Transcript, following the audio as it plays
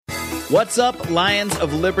What's up, Lions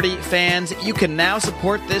of Liberty fans? You can now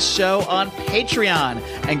support this show on Patreon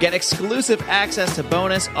and get exclusive access to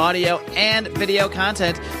bonus audio and video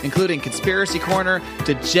content, including Conspiracy Corner,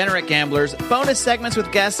 Degenerate Gamblers, bonus segments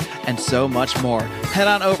with guests, and so much more. Head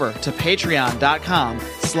on over to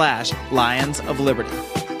patreon.com/Lions of Liberty.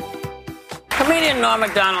 Comedian Norm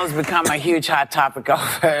Macdonald has become a huge hot topic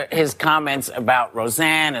over his comments about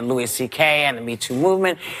Roseanne and Louis C.K. and the Me Too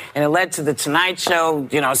movement. And it led to The Tonight Show,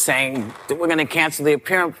 saying that we're going to cancel the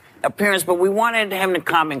appearance, but we wanted him to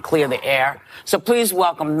come and clear the air. So please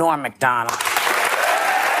welcome Norm Macdonald.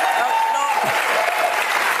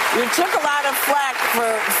 You took a lot of flack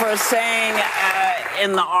for saying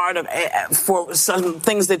in the art of for some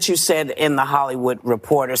things that you said in the Hollywood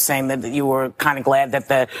Reporter, saying that you were kind of glad that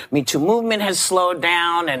the Me Too movement has slowed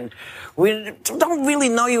down, and we don't really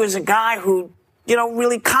know you as a guy who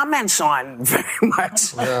really comments on very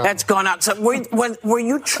much that's going on. So what were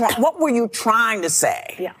you trying to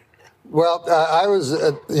say? Yeah. Well, I was,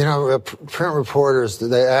 print reporters,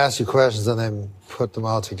 they ask you questions and they put them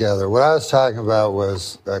all together. What I was talking about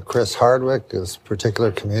was Chris Hardwick, this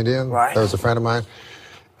particular comedian. Right. That was a friend of mine.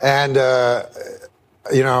 And,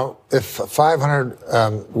 if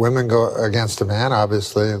 500 women go against a man,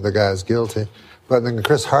 obviously the guy's guilty. But in the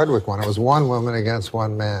Chris Hardwick one, it was one woman against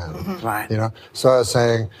one man. Mm-hmm. Right. So I was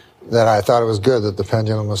saying that I thought it was good that the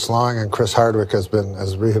pendulum was slowing, and Chris Hardwick has been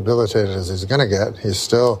as rehabilitated as he's going to get. He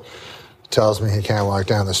still tells me he can't walk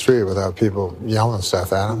down the street without people yelling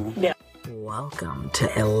stuff at him. Yeah. Welcome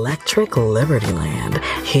to Electric Liberty Land,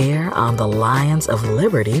 here on the Lions of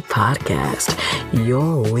Liberty podcast,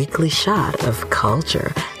 your weekly shot of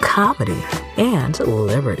culture, comedy, and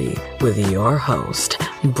liberty with your host,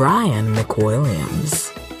 Brian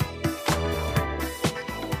McWilliams.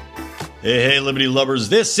 Hey, Liberty Lubbers,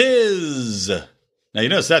 this is... Now, you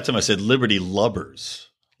notice that time I said Liberty Lubbers,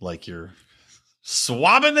 like you're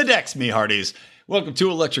swabbing the decks, me hearties. Welcome to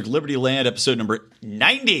Electric Liberty Land, episode number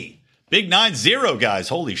 90. Big 90, guys.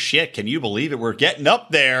 Holy shit, can you believe it? We're getting up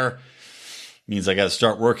there. Means I got to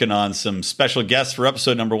start working on some special guests for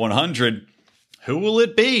episode number 100. Who will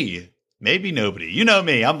it be? Maybe nobody. You know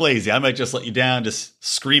me, I'm lazy. I might just let you down, just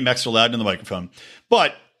scream extra loud into the microphone.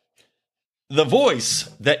 But the voice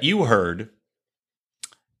that you heard,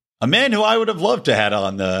 a man who I would have loved to have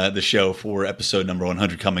on the show for episode number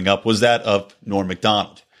 100 coming up, was that of Norm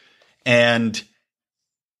Macdonald. And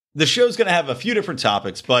the show's going to have a few different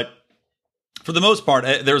topics, but for the most part,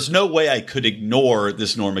 there's no way I could ignore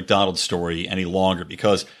this Norm Macdonald story any longer,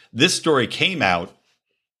 because this story came out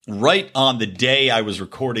right on the day I was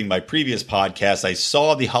recording my previous podcast. I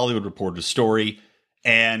saw the Hollywood Reporter story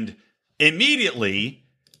and immediately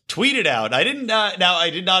tweeted out. I did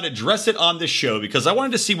not address it on this show because I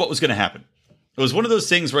wanted to see what was going to happen. It was one of those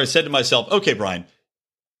things where I said to myself, okay, Brian,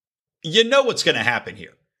 you know what's going to happen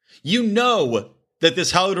here. You know that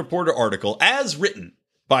this Hollywood Reporter article, as written,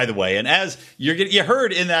 by the way, and as you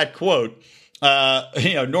heard in that quote,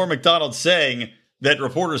 Norm Macdonald saying that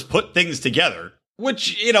reporters put things together,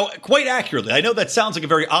 which, quite accurately. I know that sounds like a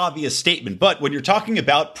very obvious statement, but when you're talking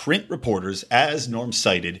about print reporters, as Norm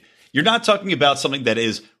cited, you're not talking about something that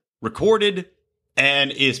is recorded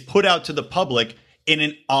and is put out to the public in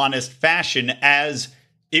an honest fashion as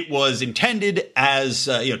it was intended, as,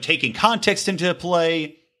 taking context into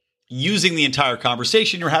play, using the entire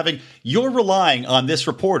conversation you're having. You're relying on this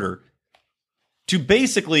reporter to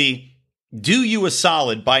basically do you a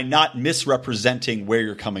solid by not misrepresenting where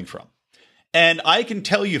you're coming from. And I can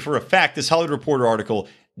tell you for a fact, this Hollywood Reporter article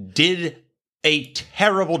did a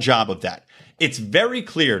terrible job of that. It's very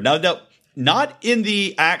clear. Now, not in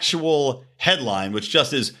the actual headline, which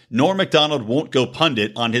just is Norm Macdonald won't go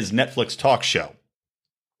pundit on his Netflix talk show.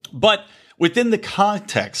 But within the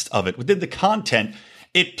context of it, within the content,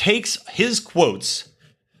 it takes his quotes,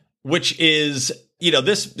 which is,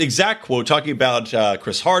 this exact quote talking about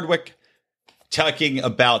Chris Hardwick, talking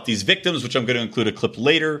about these victims, which I'm going to include a clip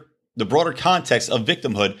later. The broader context of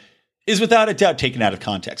victimhood is without a doubt taken out of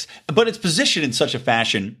context. But it's positioned in such a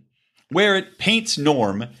fashion where it paints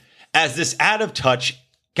Norm as this out-of-touch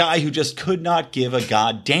guy who just could not give a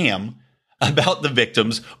goddamn about the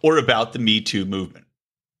victims or about the Me Too movement.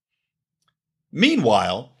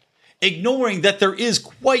 Meanwhile, ignoring that there is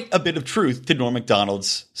quite a bit of truth to Norm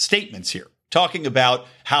Macdonald's statements here, talking about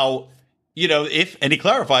how, and he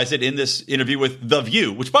clarifies it in this interview with The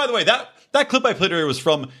View, which, by the way, that clip I played earlier was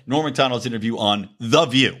from Norm Macdonald's interview on The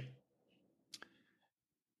View,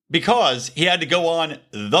 because he had to go on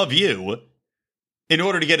The View in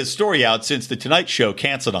order to get his story out since The Tonight Show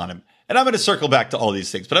canceled on him. And I'm going to circle back to all these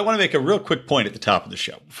things, but I want to make a real quick point at the top of the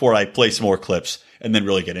show before I play some more clips and then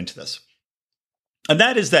really get into this. And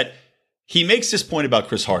that is that he makes this point about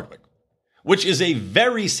Chris Hardwick, which is a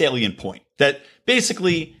very salient point, that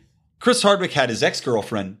basically Chris Hardwick had his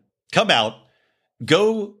ex-girlfriend come out,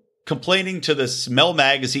 go complaining to the Smell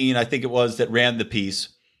magazine, I think it was, that ran the piece,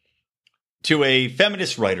 to a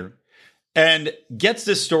feminist writer, and gets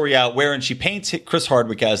this story out wherein she paints Chris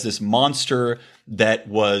Hardwick as this monster that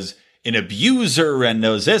was an abuser and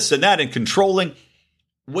knows this and that and controlling.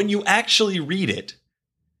 When you actually read it,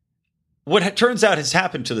 what turns out has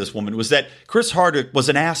happened to this woman was that Chris Hardwick was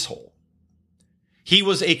an asshole. He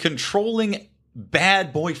was a controlling,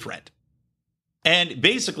 bad boyfriend. And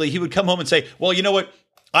basically, he would come home and say, well, you know what?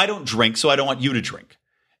 I don't drink, so I don't want you to drink.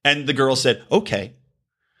 And the girl said, okay.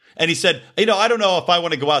 And he said, I don't know if I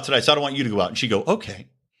want to go out tonight, so I don't want you to go out. And she'd go, okay.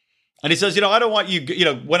 And he says, I don't want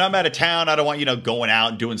you, when I'm out of town, I don't want you, going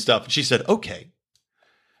out and doing stuff. And she said, okay.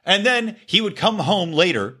 And then he would come home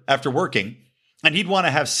later after working, and he'd want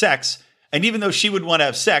to have sex. And even though she would want to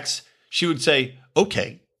have sex, she would say,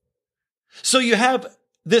 okay. So you have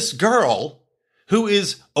this girl who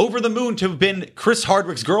is over the moon to have been Chris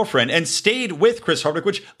Hardwick's girlfriend and stayed with Chris Hardwick,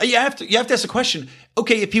 which you have to ask the question,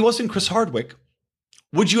 okay, if he wasn't Chris Hardwick,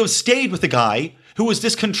 would you have stayed with a guy who was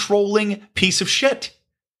this controlling piece of shit?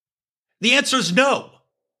 The answer is no,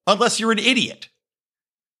 unless you're an idiot.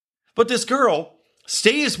 But this girl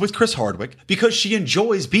stays with Chris Hardwick because she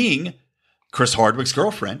enjoys being Chris Hardwick's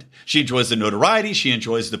girlfriend. She enjoys the notoriety. She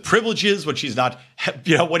enjoys the privileges when she's not,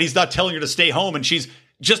 when he's not telling her to stay home and she's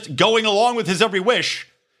just going along with his every wish.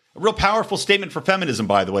 A real powerful statement for feminism,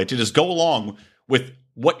 by the way, to just go along with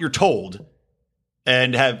what you're told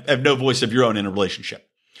and have no voice of your own in a relationship.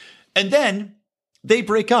 And then they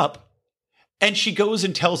break up and she goes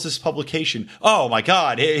and tells this publication, oh my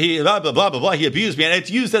God, he blah, blah, blah, blah, blah, he abused me. And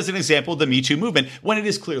it's used as an example of the Me Too movement when it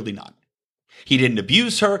is clearly not. He didn't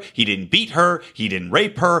abuse her. He didn't beat her. He didn't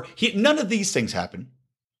rape her. None of these things happen.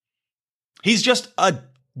 He's just a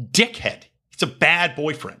dickhead. He's a bad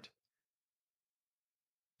boyfriend.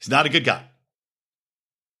 He's not a good guy.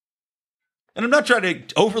 And I'm not trying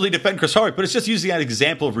to overly defend Chris Hardwick, but it's just using that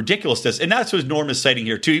example of ridiculousness. And that's what Norm is citing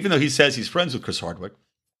here, too, even though he says he's friends with Chris Hardwick.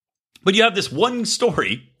 But you have this one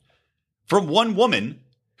story from one woman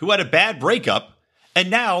who had a bad breakup,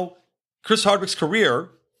 and now Chris Hardwick's career,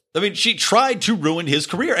 she tried to ruin his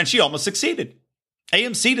career, and she almost succeeded.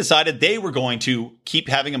 AMC decided they were going to keep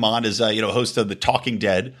having him on as host of The Talking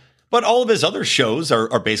Dead, but all of his other shows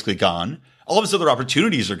are basically gone. All of his other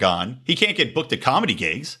opportunities are gone. He can't get booked at comedy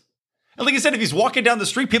gigs. And like I said, if he's walking down the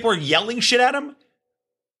street, people are yelling shit at him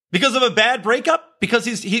because of a bad breakup, because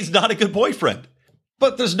he's not a good boyfriend.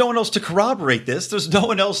 But there's no one else to corroborate this. There's no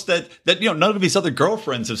one else that none of his other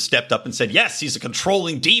girlfriends have stepped up and said, yes, he's a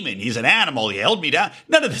controlling demon. He's an animal. He held me down.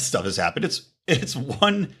 None of this stuff has happened. It's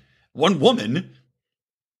one woman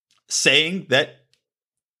saying that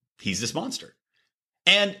he's this monster.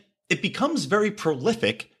 And it becomes very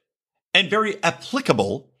prolific and very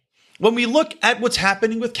applicable when we look at what's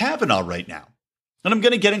happening with Kavanaugh right now. And I'm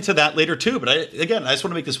going to get into that later too. But I just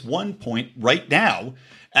want to make this one point right now,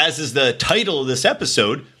 as is the title of this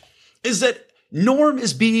episode, is that Norm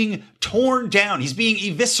is being torn down. He's being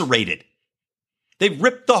eviscerated. They've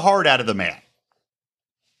ripped the heart out of the man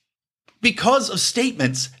because of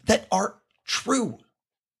statements that are true.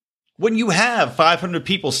 When you have 500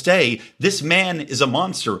 people say, this man is a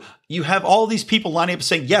monster, you have all these people lining up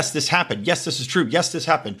saying, yes, this happened. Yes, this is true. Yes, this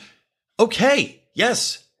happened. Okay,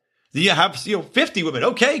 yes. You have 50 women.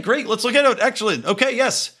 Okay, great. Let's look at it. Excellent. Okay,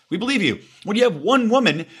 yes, we believe you. When you have one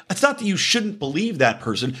woman, it's not that you shouldn't believe that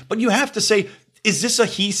person, but you have to say, is this a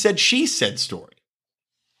he said, she said story?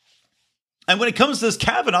 And when it comes to this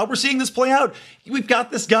Kavanaugh, we're seeing this play out. We've got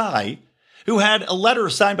this guy who had a letter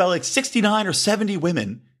signed by like 69 or 70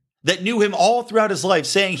 women that knew him all throughout his life,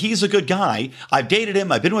 saying he's a good guy. I've dated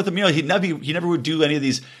him. I've been with him. He never would do any of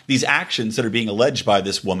these actions that are being alleged by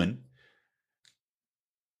this woman.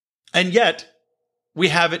 And yet, we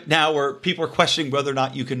have it now where people are questioning whether or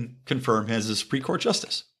not you can confirm him as a Supreme Court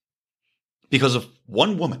justice because of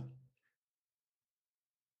one woman.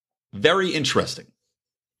 Very interesting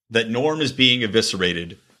that Norm is being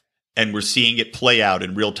eviscerated, and we're seeing it play out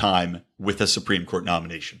in real time with a Supreme Court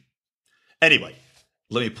nomination. Anyway,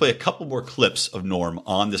 let me play a couple more clips of Norm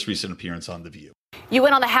on this recent appearance on The View. You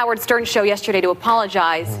went on the Howard Stern show yesterday to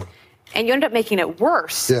apologize, and you ended up making it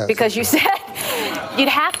worse because you said you'd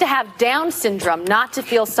have to have Down syndrome not to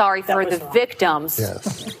feel sorry for the victims.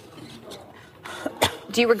 Yes.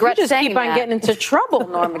 Do you regret saying that? You just keep on getting into trouble,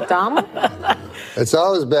 Norm Macdonald. It's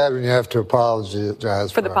always bad when you have to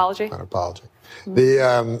apologize for the apology. An apology.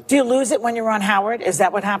 Do you lose it when you're on Howard? Is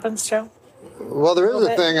that what happens, Joe? Well, there is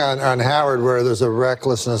a thing on Howard where there's a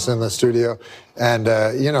recklessness in the studio. And,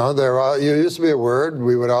 there used to be a word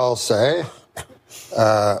we would all say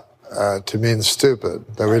to mean stupid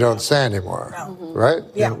that we don't say anymore. Right?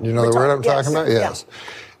 Yeah. You know the word I'm talking about? Yes. Yeah.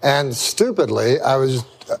 And stupidly, I was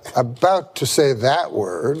about to say that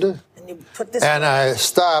word. And you put this and I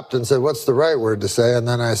stopped and said, what's the right word to say? And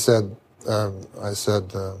then I said a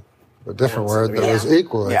different word that was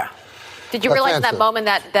equally. Yeah. Did you realize in that moment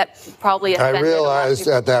that probably offended? I realized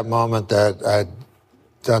at that moment that I'd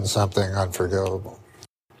done something unforgivable.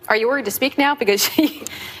 Are you worried to speak now because of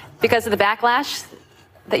the backlash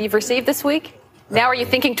that you've received this week? Now are you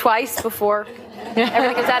thinking twice before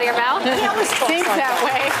everything comes out of your mouth? He always thinks that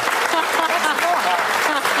way.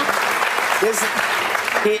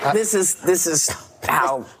 This is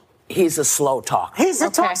how he's a slow talker. He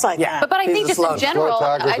talks like that. But I think just in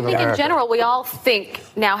general, we all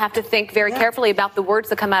have to think very carefully about the words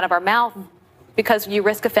that come out of our mouth because you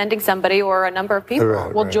risk offending somebody or a number of people.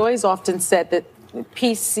 Right. Joy's often said that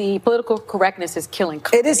PC, political correctness, is killing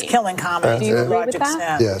comedy. It is killing comedy. Do you agree with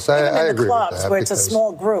that? Yes, I agree with that. In the clubs where it's a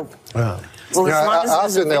small group.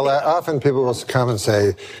 Often people will come and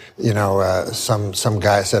say, some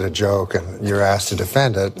guy said a joke and you're asked to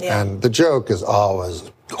defend it, and the joke is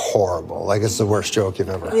always horrible. Like it's the worst joke you've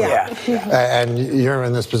ever heard. And you're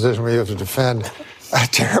in this position where you have to defend a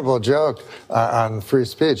terrible joke on free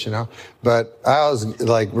speech, But I always,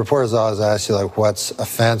 reporters always ask you, what's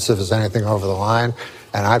offensive? Is anything over the line?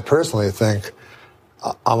 And I personally think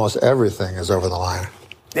almost everything is over the line.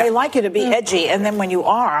 They like you to be edgy, and then when you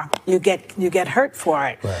are, you get hurt for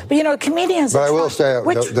it. Right. But comedians. But I will say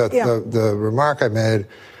the remark I made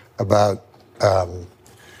about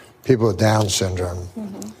people with Down syndrome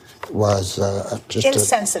was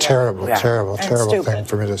just a terrible thing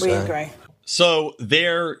for me to say. We agree. So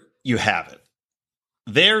there you have it.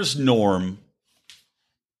 There's Norm.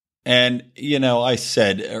 And, I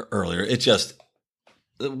said earlier, it's just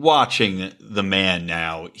watching the man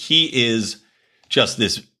now. He is just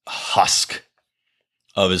this husk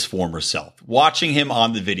of his former self. Watching him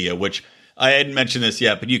on the video, which I hadn't mentioned this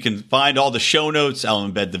yet, but you can find all the show notes. I'll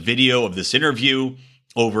embed the video of this interview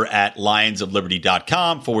over at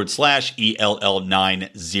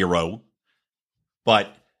lionsofliberty.com/ELL90.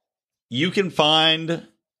 But you can find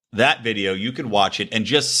that video, you can watch it, and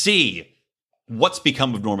just see what's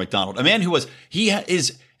become of Norm Macdonald. A man who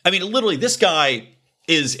literally, this guy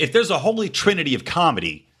is, if there's a holy trinity of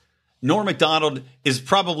comedy, Norm Macdonald is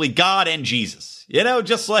probably God and Jesus.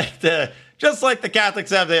 Just like the Catholics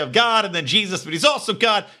have, they have God and then Jesus, but he's also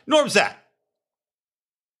God. Norm's that.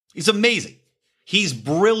 He's amazing. He's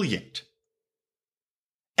brilliant.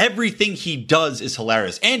 Everything he does is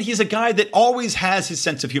hilarious. And he's a guy that always has his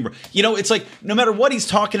sense of humor. It's like no matter what he's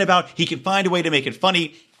talking about, he can find a way to make it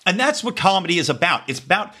funny. And that's what comedy is about. It's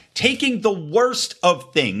about taking the worst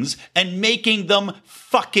of things and making them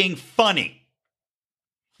fucking funny.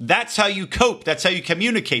 That's how you cope. That's how you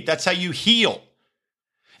communicate. That's how you heal.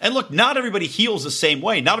 And look, not everybody heals the same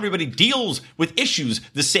way. Not everybody deals with issues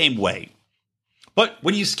the same way. But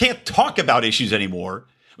when you can't talk about issues anymore,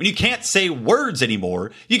 when you can't say words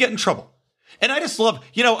anymore, you get in trouble. And I just love,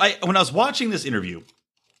 when I was watching this interview,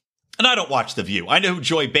 and I don't watch The View. I know who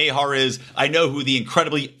Joy Behar is. I know who the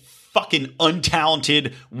incredibly fucking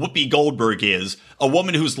untalented Whoopi Goldberg is. A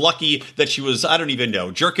woman who's lucky that she was, I don't even know,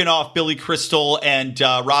 jerking off Billy Crystal and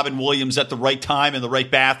Robin Williams at the right time in the right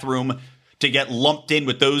bathroom to get lumped in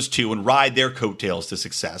with those two and ride their coattails to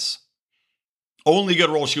success. Only good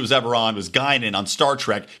role she was ever on was Guinan on Star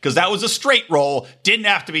Trek, because that was a straight role. Didn't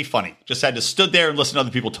have to be funny. Just had to stood there and listen to other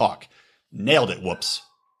people talk. Nailed it, whoops.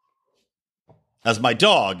 As my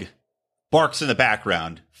dog barks in the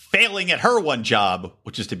background, failing at her one job,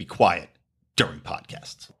 which is to be quiet during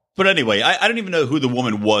podcasts. But anyway, I don't even know who the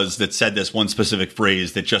woman was that said this one specific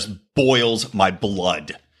phrase that just boils my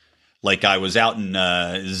blood. Like I was out in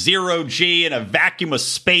zero G in a vacuum of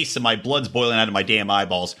space and my blood's boiling out of my damn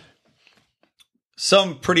eyeballs.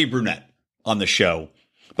 Some pretty brunette on the show.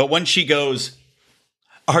 But when she goes,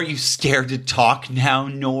 "Are you scared to talk now,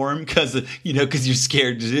 Norm? Because you're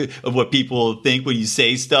scared of what people think when you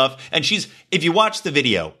say stuff." And if you watch the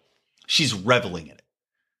video, she's reveling in it.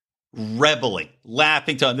 Reveling,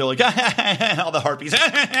 laughing to them. They're like, all the heartbeats.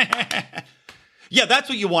 Yeah, that's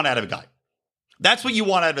what you want out of a guy. That's what you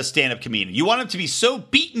want out of a stand-up comedian. You want him to be so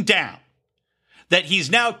beaten down that he's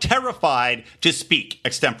now terrified to speak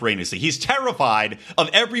extemporaneously. He's terrified of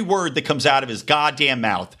every word that comes out of his goddamn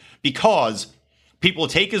mouth because people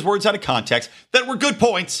take his words out of context that were good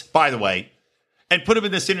points, by the way, and put him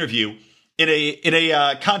in this interview in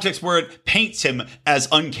a context where it paints him as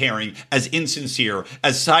uncaring, as insincere,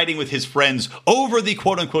 as siding with his friends over the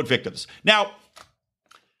quote-unquote victims. Now,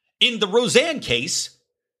 in the Roseanne case,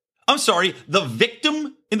 I'm sorry, the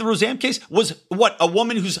victim in the Roseanne case was what? A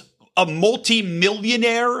woman who's a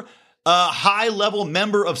multi-millionaire, high-level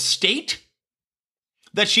member of state?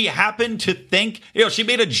 That she happened to think, she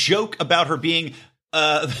made a joke about her being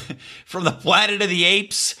from the Planet of the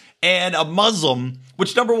Apes and a Muslim,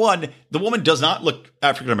 which, number one, the woman does not look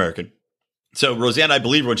African-American. So Roseanne, I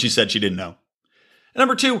believe her when she said she didn't know. And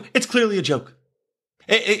number two, it's clearly a joke.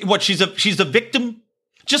 She's a victim?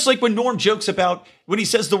 Just like when Norm jokes about, when he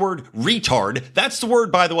says the word retard, that's the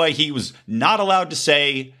word, by the way, he was not allowed to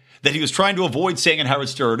say, that he was trying to avoid saying in Howard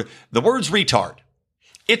Stern. The word's retard.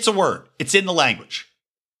 It's a word. It's in the language.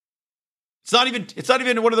 It's not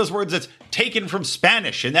even one of those words that's taken from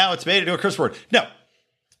Spanish and now it's made into a curse word. No.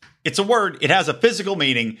 It's a word. It has a physical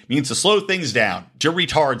meaning, means to slow things down, to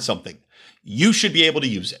retard something. You should be able to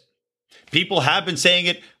use it. People have been saying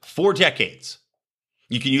it for decades.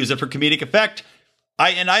 You can use it for comedic effect.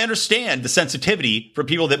 I understand the sensitivity for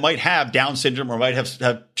people that might have Down syndrome or might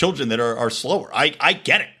have children that are slower. I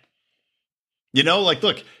get it.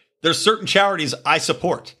 Look, there's certain charities I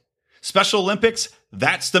support. Special Olympics,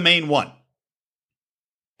 that's the main one.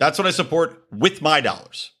 That's what I support with my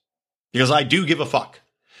dollars because I do give a fuck.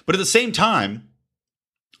 But at the same time,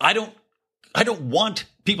 I don't want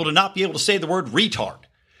people to not be able to say the word retard.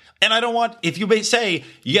 And I don't want, if you may say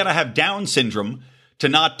you got to have Down syndrome to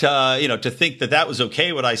not, to think that was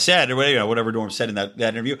okay what I said or whatever Norm said in that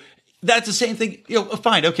interview. That's the same thing.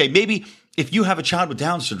 Fine. Okay. Maybe if you have a child with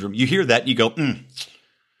Down syndrome, you hear that and you go,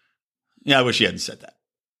 yeah, I wish he hadn't said that.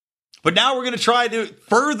 But now we're going to try to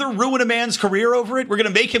further ruin a man's career over it. We're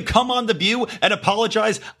going to make him come on The View and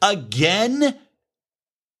apologize again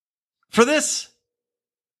for this.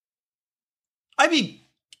 I mean,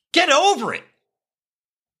 get over it.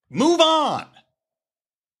 Move on.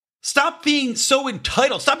 Stop being so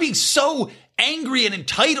entitled. Stop being so angry and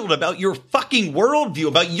entitled about your fucking worldview,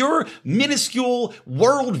 about your minuscule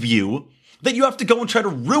worldview, that you have to go and try to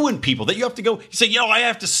ruin people, that you have to go say, I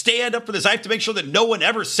have to stand up for this. I have to make sure that no one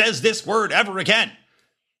ever says this word ever again.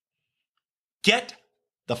 Get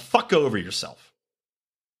the fuck over yourself.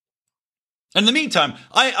 In the meantime,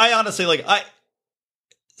 I honestly,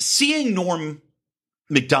 seeing Norm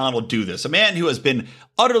Macdonald do this, a man who has been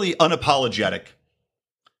utterly unapologetic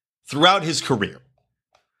throughout his career,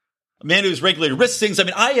 a man who's regularly risked things. I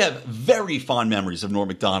mean, I have very fond memories of Norm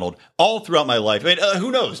Macdonald all throughout my life. I mean, who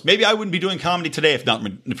knows? Maybe I wouldn't be doing comedy today if not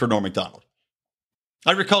for Norm Macdonald.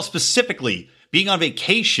 I recall specifically being on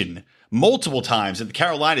vacation multiple times in the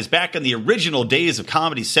Carolinas back in the original days of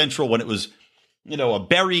Comedy Central when it was, a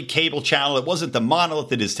buried cable channel. It wasn't the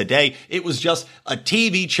monolith it is today. It was just a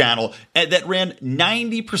TV channel that ran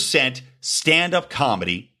 90% stand-up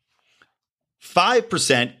comedy,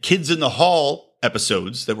 5% Kids in the Hall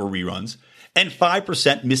episodes that were reruns, and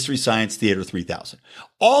 5% Mystery Science Theater 3000.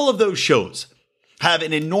 All of those shows have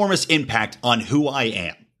an enormous impact on who I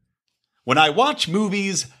am. When I watch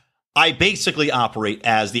movies, I basically operate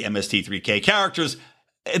as the MST3K characters.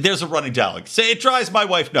 There's a running dialogue. Say it drives my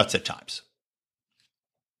wife nuts at times.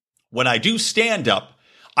 When I do stand up,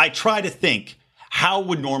 I try to think, how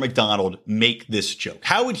would Norm Macdonald make this joke?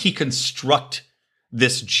 How would he construct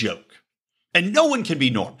this joke? And no one can be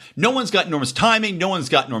Norm. No one's got Norm's timing. No one's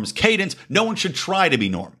got Norm's cadence. No one should try to be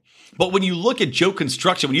Norm. But when you look at joke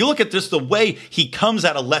construction, when you look at just the way he comes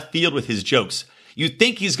out of left field with his jokes, you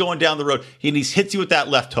think he's going down the road and he hits you with that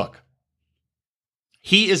left hook.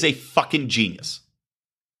 He is a fucking genius.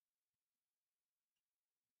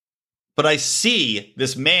 But I see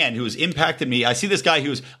this man who has impacted me. I see this guy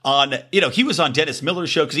who's on, he was on Dennis Miller's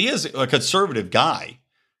show because he is a conservative guy.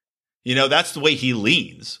 That's the way he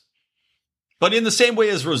leans. But in the same way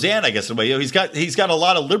as Roseanne, I guess, in a way, he's got a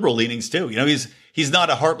lot of liberal leanings too. He's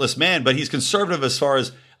not a heartless man, but he's conservative as far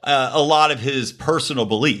as a lot of his personal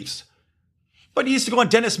beliefs. But he used to go on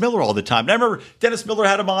Dennis Miller all the time. And I remember Dennis Miller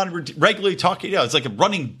had him on regularly talking. It's like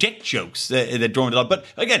running dick jokes that Norm did. But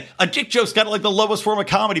again, a dick joke's kind of like the lowest form of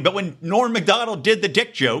comedy. But when Norm Macdonald did the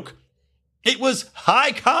dick joke, it was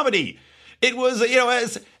high comedy. It was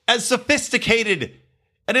as sophisticated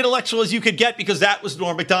and intellectual as you could get because that was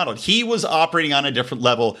Norm Macdonald. He was operating on a different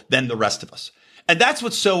level than the rest of us. And that's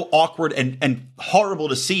what's so awkward and horrible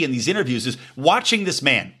to see in these interviews is watching this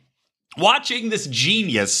man, watching this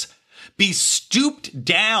genius be stooped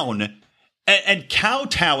down and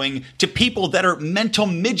kowtowing to people that are mental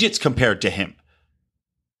midgets compared to him.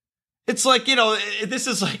 It's like, this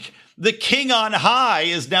is like the king on high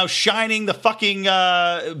is now shining the fucking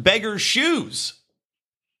beggar's shoes.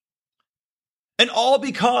 And all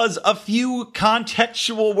because a few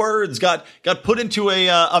contextual words got put into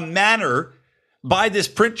a manner by this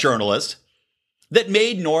print journalist that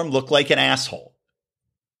made Norm look like an asshole.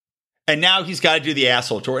 And now he's got to do the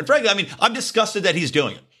asshole tour. And frankly, I mean, I'm disgusted that he's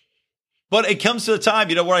doing it. But it comes to the time,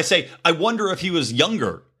 where I say, I wonder if he was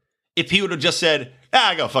younger, if he would have just said,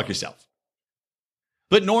 go fuck yourself.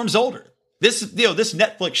 But Norm's older. This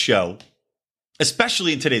Netflix show,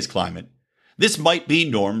 especially in today's climate, this might be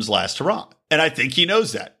Norm's last hurrah. And I think he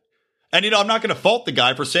knows that. And, I'm not going to fault the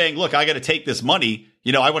guy for saying, look, I got to take this money.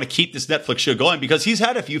 I want to keep this Netflix show going because he's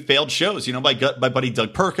had a few failed shows. My buddy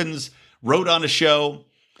Doug Perkins wrote on a show.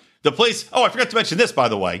 The place, I forgot to mention this, by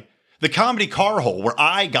the way, the Comedy Car Hole, where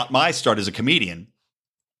I got my start as a comedian.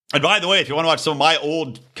 And by the way, if you want to watch some of my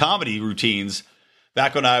old comedy routines,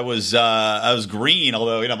 back when I was green,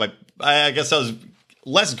 although, I guess I was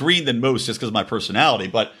less green than most just because of my personality,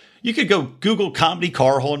 but you could go Google Comedy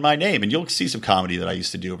Car Hole in my name and you'll see some comedy that I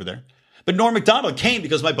used to do over there. But Norm Macdonald came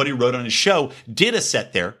because my buddy wrote on his show, did a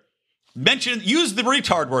set there, used the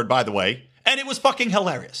retard word, by the way, and it was fucking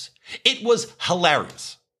hilarious. It was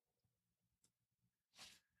hilarious.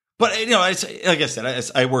 But, like I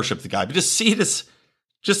said, I worship the guy. But just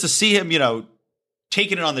to see him,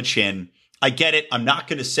 taking it on the chin, I get it. I'm not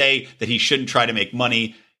going to say that he shouldn't try to make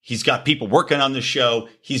money. He's got people working on the show.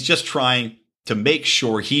 He's just trying to make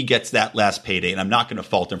sure he gets that last payday, and I'm not going to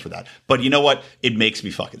fault him for that. But you know what? It makes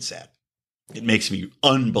me fucking sad. It makes me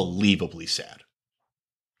unbelievably sad.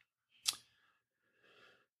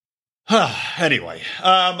 Anyway,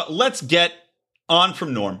 let's get on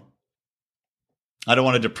from Norm. I don't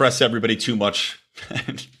want to depress everybody too much.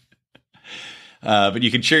 But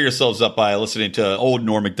you can cheer yourselves up by listening to old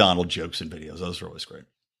Norm Macdonald jokes and videos. Those are always great.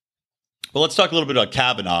 But let's talk a little bit about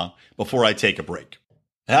Kavanaugh before I take a break.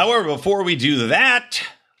 However, before we do that,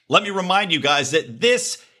 let me remind you guys that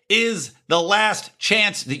this is the last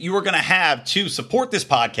chance that you are going to have to support this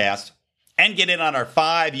podcast and get in on our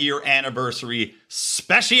 5-year anniversary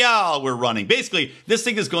special we're running. Basically, this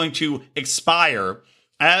thing is going to expire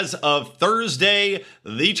as of Thursday,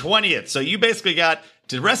 the 20th. So you basically got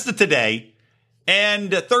the rest of today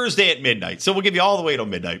and Thursday at midnight. So we'll give you all the way till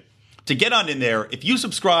midnight to get on in there. If you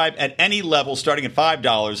subscribe at any level, starting at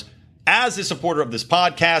 $5, as a supporter of this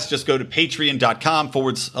podcast, just go to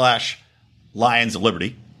patreon.com/Lions of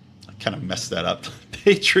Liberty. I kind of messed that up.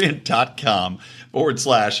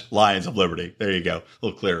 Patreon.com/Lions of Liberty. There you go. A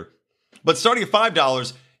little clearer. But starting at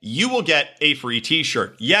 $5, you will get a free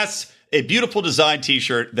t-shirt. Yes, a beautiful design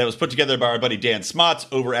t-shirt that was put together by our buddy Dan Smots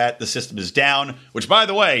over at The System Is Down, which, by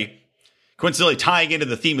the way, coincidentally tying into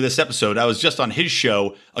the theme of this episode, I was just on his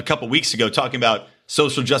show a couple weeks ago talking about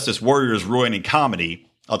social justice warriors ruining comedy.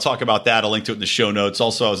 I'll talk about that. I'll link to it in the show notes.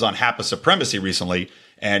 Also, I was on Hapa Supremacy recently,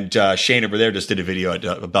 and Shane over there just did a video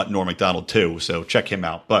about Norm Macdonald too, so check him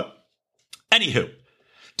out. But anywho,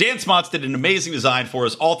 Dan Smots did an amazing design for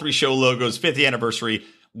us. All 3 show logos, 5th anniversary.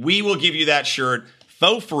 We will give you that shirt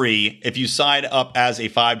for free if you sign up as a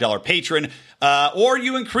 $5 patron, or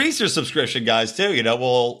you increase your subscription, guys, too.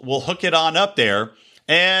 We'll hook it on up there.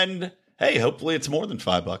 And hey, hopefully it's more than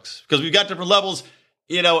 $5 because we've got different levels.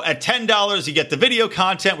 At $10, you get the video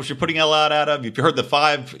content, which you're putting a lot out of. If you heard the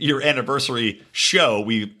 5-year anniversary show,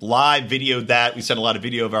 we live videoed that. We sent a lot of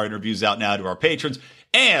video of our interviews out now to our patrons.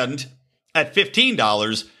 And at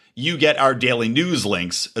 $15, you get our daily news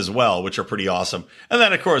links as well, which are pretty awesome. And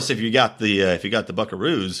then, of course, if you got the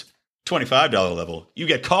Buckaroos, $25 level, you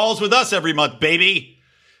get calls with us every month, baby,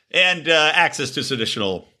 and access to some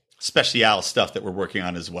additional special stuff that we're working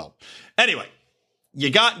on as well. Anyway, you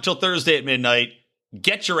got until Thursday at midnight.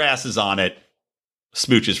 Get your asses on it.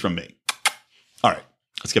 Smooches from me. All right,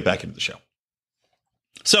 let's get back into the show.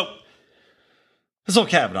 So, this whole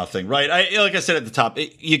Kavanaugh thing, right? Like I said at the top,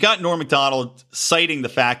 you got Norm Macdonald citing the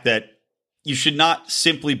fact that you should not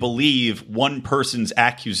simply believe one person's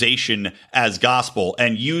accusation as gospel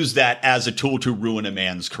and use that as a tool to ruin a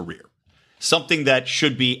man's career. Something that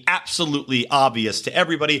should be absolutely obvious to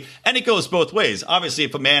everybody, and it goes both ways. Obviously,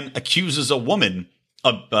 if a man accuses a woman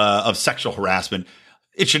of sexual harassment,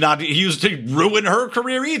 it should not be used to ruin her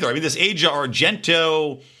career either. I mean, this Asia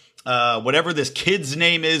Argento, whatever this kid's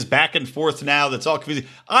name is, back and forth now, that's all confusing.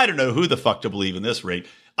 I don't know who the fuck to believe in this rate.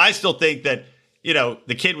 I still think that,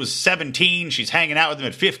 the kid was 17. She's hanging out with him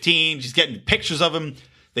at 15. She's getting pictures of him.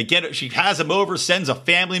 She has him over, sends a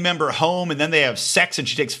family member home, and then they have sex and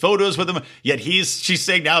she takes photos with him. Yet she's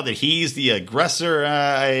saying now that he's the aggressor.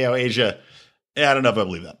 Asia, I don't know if I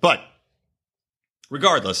believe that. But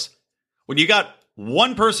regardless, when you got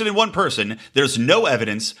one person and one person, there's no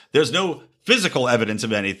evidence. There's no physical evidence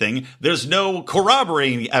of anything. There's no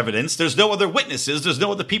corroborating evidence. There's no other witnesses. There's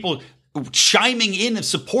no other people chiming in and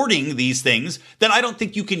supporting these things, then I don't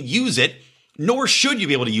think you can use it, nor should you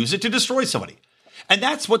be able to use it to destroy somebody. And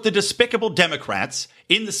that's what the despicable Democrats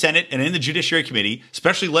in the Senate and in the Judiciary Committee,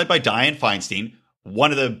 especially led by Dianne Feinstein,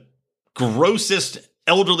 one of the grossest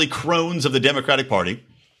elderly crones of the Democratic Party,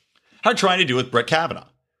 are trying to do with Brett Kavanaugh.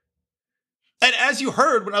 And as you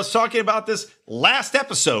heard when I was talking about this last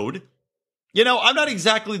episode, you know, I'm not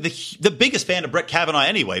exactly the biggest fan of Brett Kavanaugh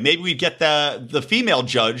anyway. Maybe we'd get the female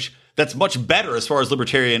judge that's much better as far as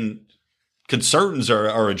libertarian concerns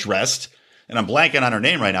are addressed. And I'm blanking on her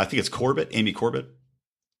name right now. I think it's Corbett, Amy Corbett.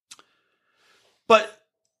 But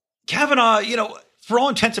Kavanaugh, you know, for all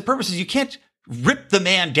intents and purposes, you can't rip the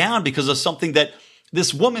man down because of something that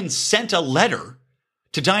this woman sent a letter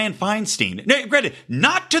to Dianne Feinstein. Now, granted,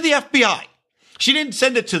 not to the FBI. She didn't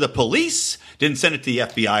send it to the police, didn't send it to the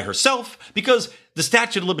FBI herself, because the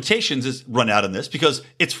statute of limitations is run out on this, because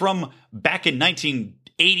it's from back in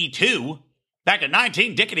 1982, back in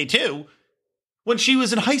 1982, when she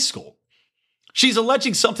was in high school. She's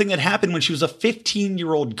alleging something that happened when she was a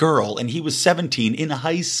 15-year-old girl and he was 17 in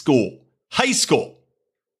high school. High school.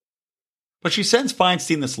 But she sends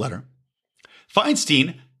Feinstein this letter.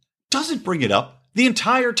 Feinstein doesn't bring it up the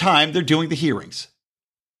entire time they're doing the hearings.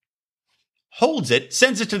 Holds it,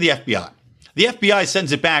 sends it to the FBI. The FBI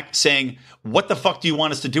sends it back saying, what the fuck do you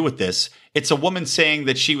want us to do with this? It's a woman saying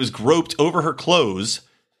that she was groped over her clothes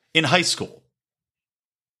in high school.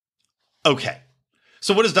 Okay.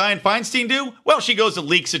 So what does Dianne Feinstein do? Well, she goes and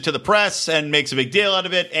leaks it to the press and makes a big deal out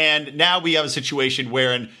of it. And now we have a situation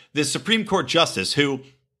wherein this Supreme Court justice, who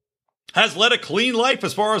has led a clean life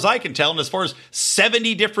as far as I can tell, and as far as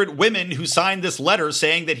 70 different women who signed this letter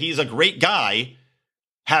saying that he's a great guy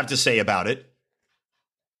have to say about it.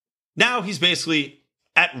 Now he's basically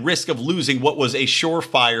at risk of losing what was a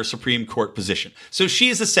surefire Supreme Court position. So she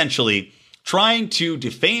is essentially trying to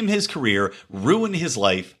defame his career, ruin his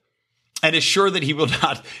life, and is sure that he will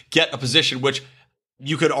not get a position which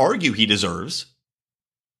you could argue he deserves.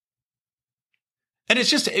 And it's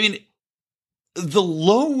just, I mean, the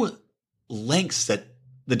low lengths that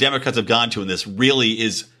the Democrats have gone to in this really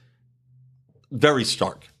is very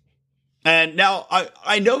stark. And now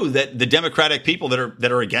I know that the Democratic people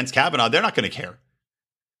that are against Kavanaugh, they're not going to care.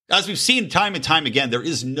 As we've seen time and time again, there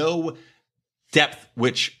is no depth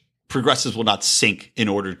which progressives will not sink in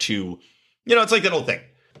order to, you know, it's like that old thing.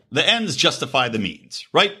 The ends justify the means,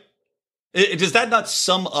 right? Does that not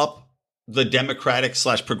sum up the Democratic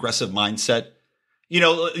 / progressive mindset? You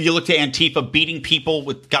know, you look to Antifa beating people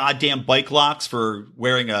with goddamn bike locks for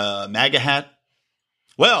wearing a MAGA hat.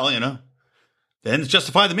 Well, you know, the ends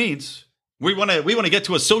justify the means. We want to get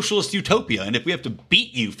to a socialist utopia, and if we have to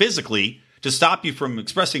beat you physically to stop you from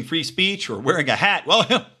expressing free speech or wearing a hat,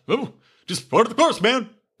 well, just part of the course, man.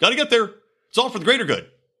 Got to get there. It's all for the greater good.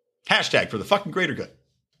 Hashtag for the fucking greater good.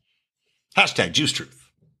 Hashtag Juice Truth.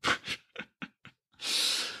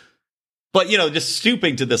 But, you know, just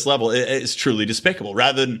stooping to this level is truly despicable.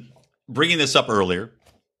 Rather than bringing this up earlier,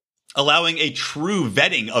 allowing a true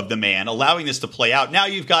vetting of the man, allowing this to play out. Now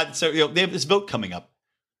you've got, so, you know, they have this vote coming up.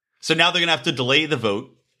 So now they're going to have to delay the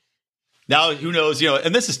vote. Now, who knows, you know,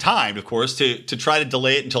 and this is timed, of course, to try to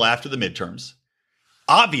delay it until after the midterms.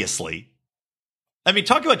 Obviously. I mean,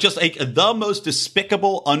 talk about just like the most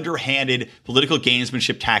despicable, underhanded political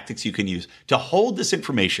gamesmanship tactics you can use to hold this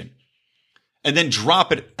information and then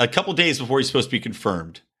drop it a couple days before he's supposed to be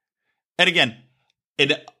confirmed. And again,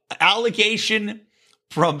 an allegation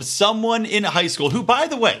from someone in high school who, by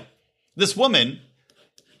the way, this woman,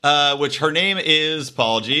 which her name is,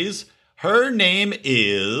 apologies, her name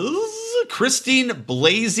is Christine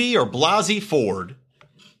Blasey Ford,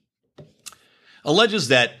 alleges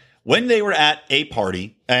that when they were at a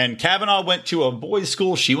party and Kavanaugh went to a boys'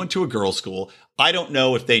 school, she went to a girls' school. I don't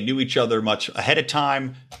know if they knew each other much ahead of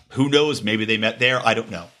time. Who knows? Maybe they met there. I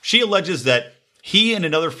don't know. She alleges that he and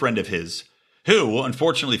another friend of his, who,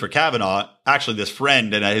 unfortunately for Kavanaugh, actually this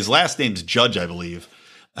friend, and his last name's Judge, I believe,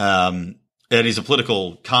 and he's a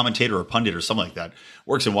political commentator or pundit or something like that,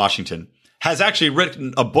 works in Washington, has actually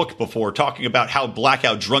written a book before talking about how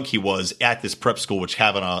blackout drunk he was at this prep school, which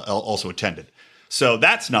Kavanaugh also attended. So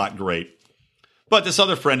that's not great. But this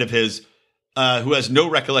other friend of his, who has no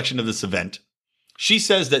recollection of this event, she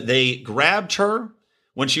says that they grabbed her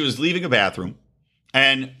when she was leaving a bathroom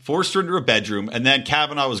and forced her into her bedroom. And then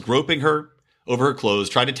Kavanaugh was groping her over her clothes,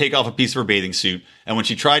 tried to take off a piece of her bathing suit. And when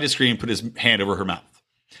she tried to scream, put his hand over her mouth.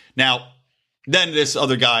 Now, then this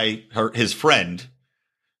other guy, his friend,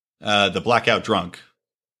 the blackout drunk,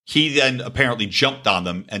 he then apparently jumped on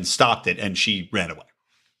them and stopped it, and she ran away.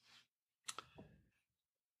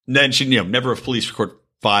 And then she, never a police report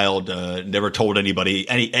filed, never told anybody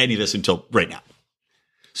any of this until right now.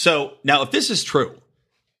 So now, if this is true,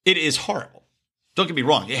 it is horrible. Don't get me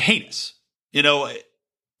wrong. It's heinous.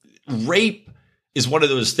 Rape is one of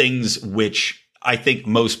those things which I think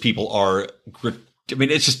most people are. I mean,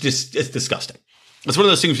 it's disgusting. It's one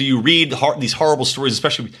of those things where you read these horrible stories,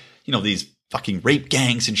 especially, these fucking rape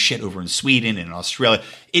gangs and shit over in Sweden and in Australia.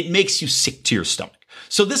 It makes you sick to your stomach.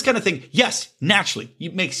 So this kind of thing, yes, naturally,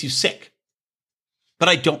 it makes you sick. But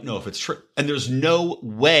I don't know if it's true. And there's no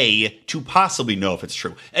way to possibly know if it's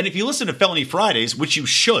true. And if you listen to Felony Fridays, which you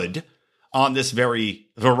should on this very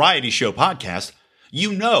variety show podcast,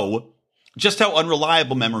 you know just how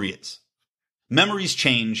unreliable memory is. Memories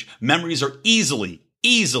change. Memories are easily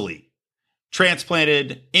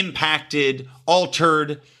transplanted, impacted,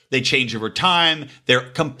 altered. They change over time. They're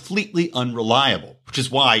completely unreliable, which is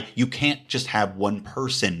why you can't just have one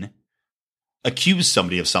person accuse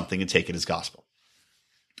somebody of something and take it as gospel.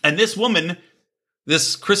 And this woman,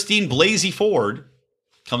 this Christine Blasey Ford,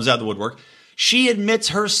 comes out of the woodwork. She admits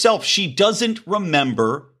herself she doesn't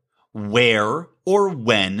remember where or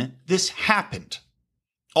when this happened.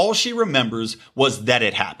 All she remembers was that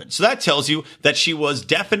it happened. So that tells you that she was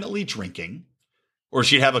definitely drinking, or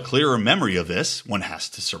she'd have a clearer memory of this, one has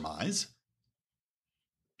to surmise.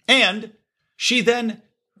 And she then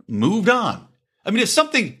moved on. I mean, if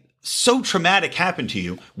something so traumatic happened to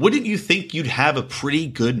you, wouldn't you think you'd have a pretty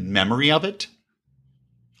good memory of it?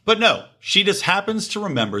 But no, she just happens to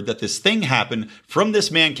remember that this thing happened from this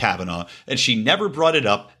man Kavanaugh, and she never brought it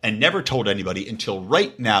up and never told anybody until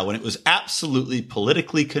right now when it was absolutely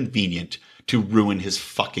politically convenient to ruin his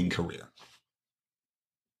fucking career.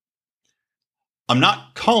 I'm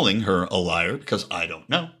not calling her a liar because I don't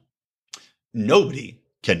know. Nobody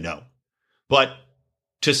can know. But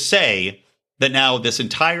to say that now this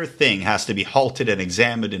entire thing has to be halted and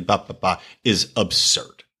examined and is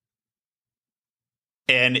absurd.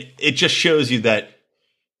 And it just shows you that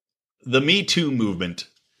the Me Too movement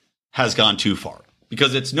has gone too far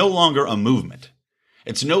because it's no longer a movement.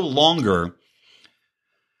 It's no longer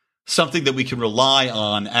something that we can rely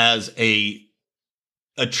on as a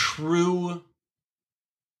true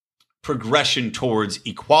progression towards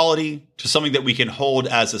equality, to something that we can hold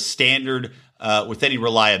as a standard with any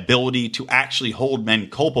reliability to actually hold men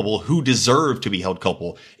culpable who deserve to be held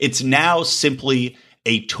culpable. It's now simply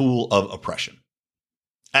a tool of oppression,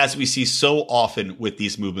 as we see so often with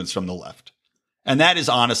these movements from the left. And that is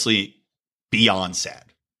honestly beyond sad.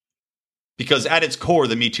 Because at its core,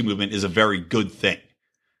 the Me Too movement is a very good thing.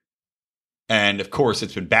 And of course,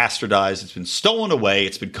 it's been bastardized, it's been stolen away,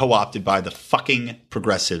 it's been co-opted by the fucking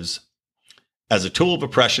progressives as a tool of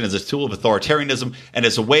oppression, as a tool of authoritarianism, and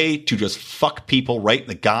as a way to just fuck people right in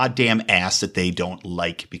the goddamn ass that they don't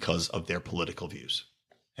like because of their political views.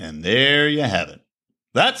 And there you have it.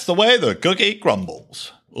 That's the way the cookie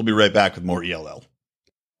crumbles. We'll be right back with more ELL.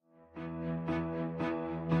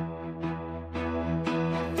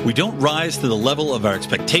 We don't rise to the level of our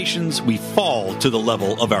expectations, we fall to the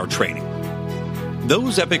level of our training.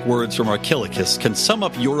 Those epic words from Archilochus can sum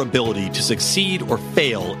up your ability to succeed or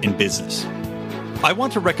fail in business. I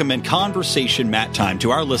want to recommend Conversation Mat Time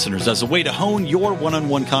to our listeners as a way to hone your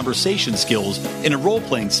one-on-one conversation skills in a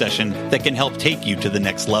role-playing session that can help take you to the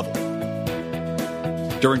next level.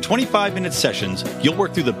 During 25-minute sessions, you'll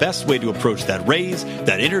work through the best way to approach that raise,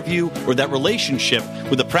 that interview, or that relationship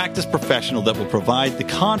with a practiced professional that will provide the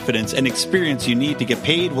confidence and experience you need to get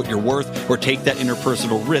paid what you're worth or take that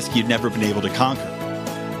interpersonal risk you've never been able to conquer.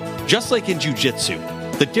 Just like in jiu-jitsu,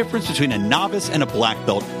 the difference between a novice and a black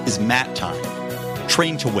belt is mat time.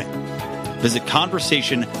 Train to win. Visit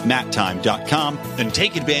conversationmattime.com and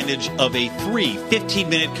take advantage of a free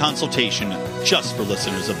 15-minute consultation just for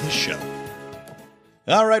listeners of this show.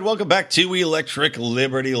 All right, welcome back to Electric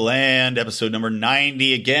Liberty Land, episode number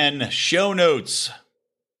 90. Again, show notes,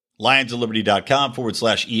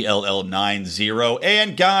 lionsofliberty.com/ELL90.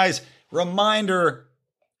 And guys, reminder,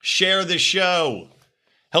 share the show.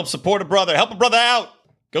 Help support a brother. Help a brother out.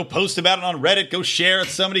 Go post about it on Reddit. Go share it with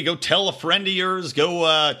somebody. Go tell a friend of yours.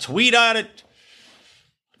 Go tweet at it.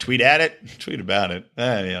 Tweet at it. Tweet about it.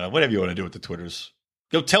 Whatever you want to do with the Twitters.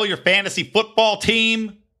 Go tell your fantasy football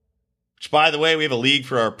team. Which, by the way, we have a league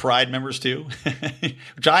for our Pride members, too.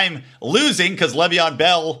 Which I'm losing because Le'Veon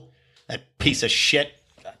Bell, that piece of shit.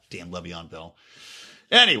 Goddamn Le'Veon Bell.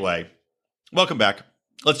 Anyway, welcome back.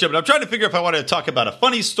 Let's jump in. I'm trying to figure if I want to talk about a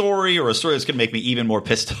funny story or a story that's going to make me even more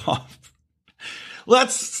pissed off.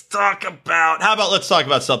 Let's talk about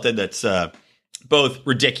something that's both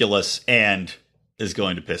ridiculous and is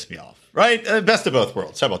going to piss me off, right? Best of both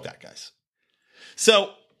worlds. How about that, guys?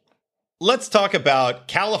 So let's talk about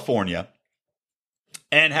California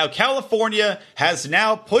and how California has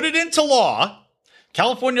now put it into law.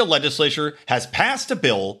 California legislature has passed a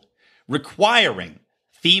bill requiring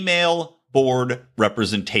female board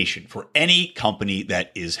representation for any company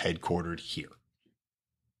that is headquartered here.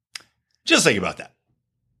 Just think about that.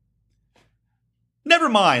 Never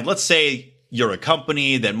mind, let's say you're a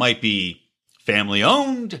company that might be family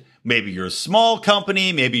owned, maybe you're a small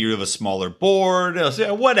company, maybe you have a smaller board,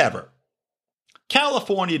 whatever.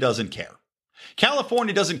 California doesn't care.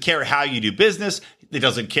 California doesn't care how you do business. It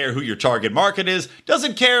doesn't care who your target market is.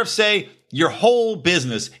 Doesn't care if, say, your whole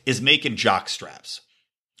business is making jock straps.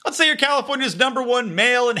 Let's say you're California's #1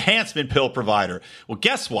 male enhancement pill provider. Well,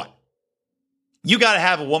 guess what? You got to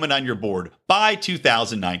have a woman on your board by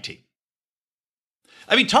 2019.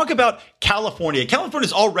 I mean, talk about California. California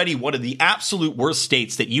is already one of the absolute worst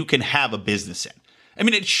states that you can have a business in. I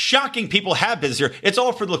mean, it's shocking people have business here. It's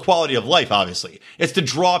all for the quality of life, obviously. It's to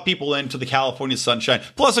draw people into the California sunshine.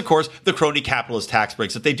 Plus, of course, the crony capitalist tax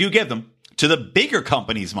breaks that they do give them to the bigger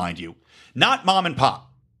companies, mind you, not mom and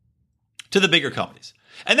pop, to the bigger companies.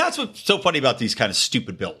 And that's what's so funny about these kind of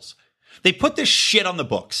stupid bills. They put this shit on the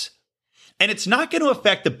books, and it's not going to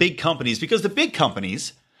affect the big companies because the big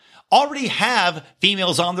companies already have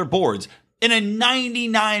females on their boards in a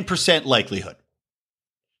 99% likelihood.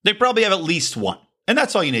 They probably have at least one. And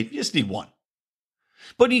that's all you need. You just need one.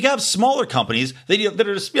 But you have smaller companies that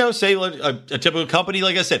are just, say a typical company,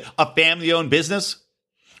 like I said, a family-owned business.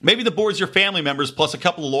 Maybe the board's your family members plus a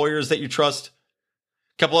couple of lawyers that you trust,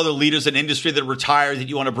 a couple other leaders in industry that retire that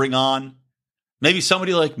you want to bring on. Maybe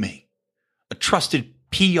somebody like me, a trusted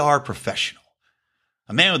PR professional,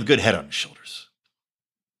 a man with a good head on his shoulders.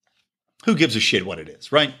 Who gives a shit what it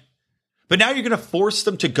is, right? But now you're going to force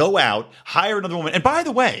them to go out, hire another woman. And by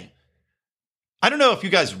the way, I don't know if you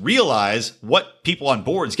guys realize what people on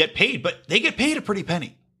boards get paid, but they get paid a pretty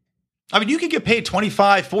penny. I mean, you can get paid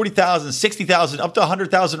 $25,000, $40,000, $60,000, up to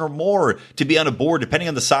 $100,000 or more to be on a board, depending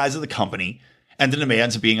on the size of the company and the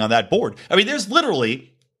demands of being on that board. I mean, there's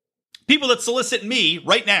literally people that solicit me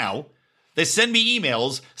right now. They send me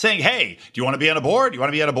emails saying, hey, do you want to be on a board? Do you want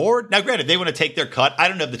to be on a board? Now, granted, they want to take their cut. I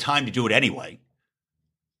don't have the time to do it anyway.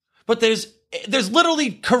 But there's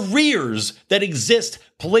literally careers that exist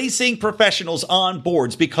placing professionals on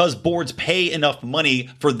boards because boards pay enough money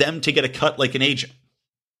for them to get a cut like an agent.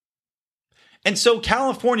 And so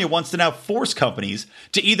California wants to now force companies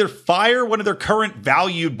to either fire one of their current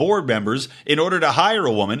valued board members in order to hire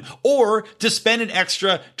a woman, or to spend an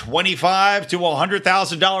extra $25,000 to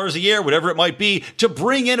 $100,000 a year, whatever it might be, to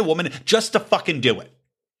bring in a woman just to fucking do it.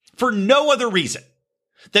 For no other reason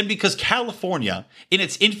than because California, in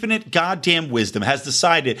its infinite goddamn wisdom, has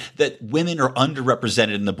decided that women are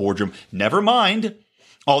underrepresented in the boardroom. Never mind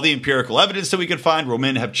all the empirical evidence that we can find where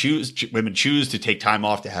women choose to take time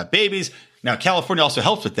off to have babies. Now, California also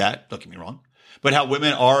helps with that, don't get me wrong, but how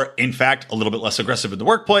women are, in fact, a little bit less aggressive in the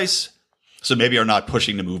workplace, so maybe are not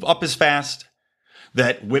pushing to move up as fast,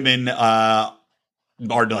 that women are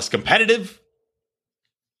less competitive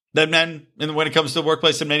than men when it comes to the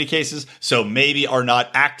workplace in many cases, so maybe are not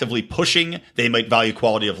actively pushing. They might value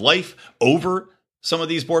quality of life over some of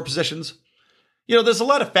these board positions. You know, there's a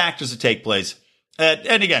lot of factors that take place.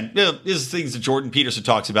 And again, there's things that Jordan Peterson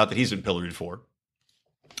talks about that he's been pilloried for.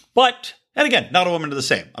 But, and again, not all women are the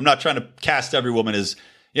same. I'm not trying to cast every woman as,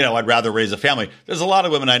 I'd rather raise a family. There's a lot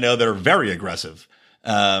of women I know that are very aggressive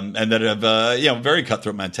and that have, very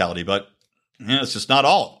cutthroat mentality. But, it's just not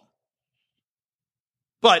all of them.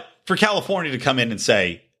 But for California to come in and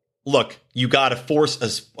say, look, you got to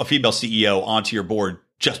force a female CEO onto your board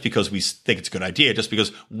just because we think it's a good idea, just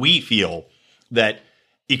because we feel that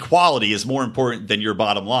equality is more important than your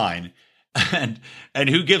bottom line. And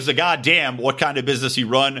who gives a goddamn what kind of business you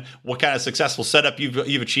run, what kind of successful setup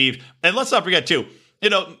you've achieved. And let's not forget too,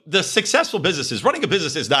 the successful businesses, running a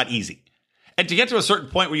business is not easy. And to get to a certain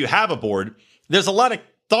point where you have a board, there's a lot of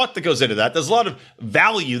thought that goes into that. There's a lot of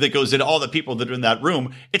value that goes into all the people that are in that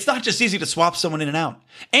room. It's not just easy to swap someone in and out.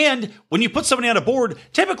 And when you put somebody on a board,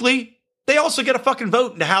 typically they also get a fucking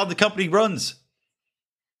vote into how the company runs.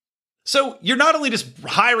 So you're not only just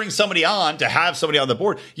hiring somebody on to have somebody on the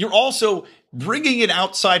board, you're also bringing an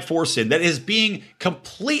outside force in that is being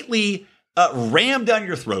completely rammed down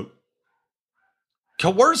your throat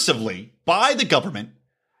coercively by the government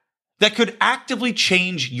that could actively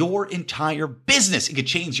change your entire business. It could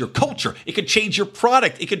change your culture. It could change your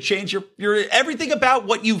product. It could change your everything about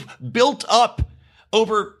what you've built up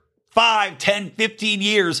over 5, 10, 15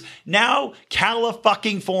 years. Now,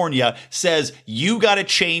 California says you got to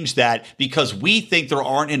change that because we think there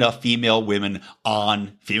aren't enough female women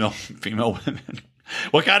on female women.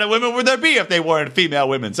 What kind of women would there be if they weren't female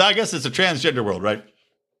women? So I guess it's a transgender world, right?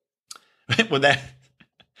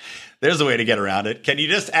 There's a way to get around it. Can you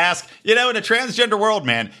just ask, in a transgender world,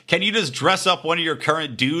 man, can you just dress up one of your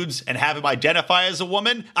current dudes and have him identify as a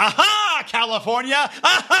woman? Aha, California!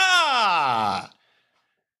 Aha!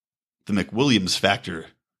 The McWilliams factor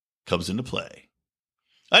comes into play.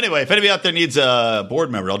 Anyway, if anybody out there needs a board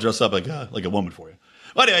member, I'll dress up like a woman for you.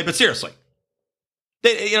 Well, anyway, but seriously,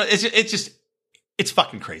 it's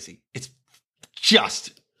fucking crazy. It's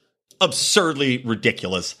just absurdly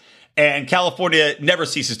ridiculous. And California never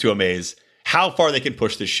ceases to amaze how far they can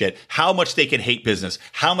push this shit, how much they can hate business,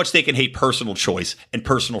 how much they can hate personal choice and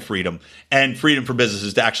personal freedom and freedom for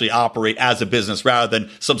businesses to actually operate as a business rather than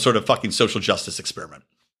some sort of fucking social justice experiment.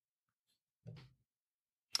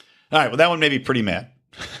 All right, well, that one made me pretty mad.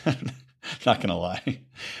 Not going to lie.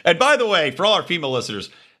 And by the way, for all our female listeners,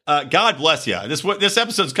 God bless you. This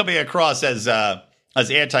episode's coming across as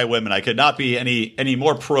anti-women. I could not be any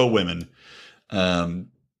more pro-women.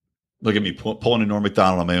 Look at me pulling a Norm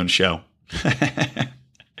Macdonald on my own show.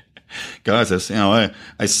 Guys,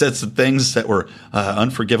 I said some things that were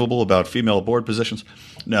unforgivable about female board positions.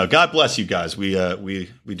 No, God bless you guys. We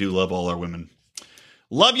do love all our women.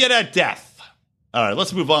 Love you to death. All right,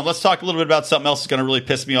 let's move on. Let's talk a little bit about something else that's going to really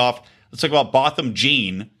piss me off. Let's talk about Botham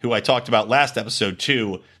Jean, who I talked about last episode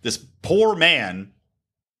too. This poor man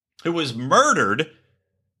who was murdered,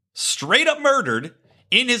 straight up murdered,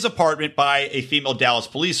 in his apartment by a female Dallas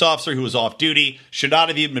police officer who was off duty. Should not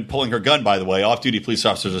have even been pulling her gun, by the way. Off-duty police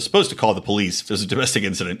officers are supposed to call the police if there's a domestic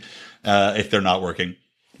incident, if they're not working.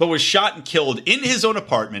 But was shot and killed in his own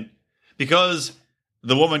apartment because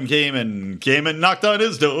the woman came and knocked on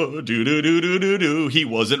his door. Do. He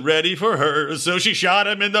wasn't ready for her, so she shot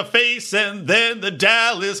him in the face, and then the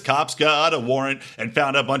Dallas cops got a warrant and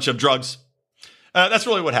found a bunch of drugs. That's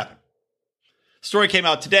really what happened. Story came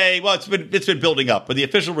out today. Well, it's been building up, but the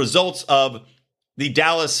official results of the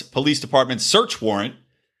Dallas Police Department search warrant,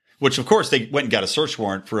 which of course they went and got a search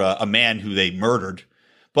warrant for a man who they murdered,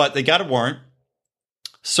 but they got a warrant,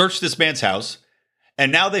 searched this man's house,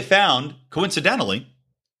 and now they found, coincidentally,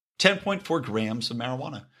 10.4 grams of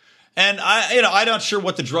marijuana. And I'm not sure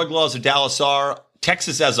what the drug laws of Dallas are.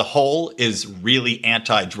 Texas as a whole is really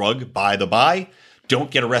anti-drug, by the by. Don't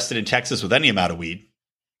get arrested in Texas with any amount of weed.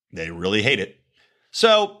 They really hate it.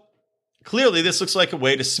 So clearly this looks like a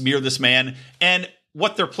way to smear this man and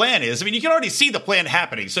what their plan is. I mean, you can already see the plan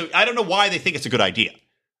happening. So I don't know why they think it's a good idea.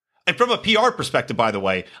 And from a PR perspective, by the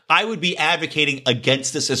way, I would be advocating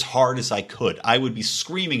against this as hard as I could. I would be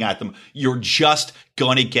screaming at them. You're just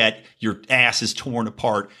going to get your asses torn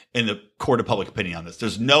apart in the court of public opinion on this.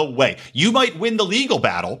 There's no way. You might win the legal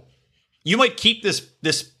battle. You might keep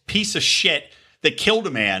this piece of shit that killed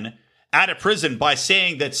a man out of prison by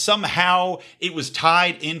saying that somehow it was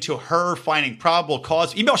tied into her finding probable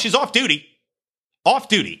cause. Even though she's off duty. Off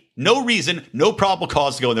duty. No reason, no probable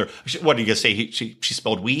cause to go in there. What are you going to say? She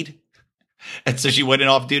smelled weed? And so she went in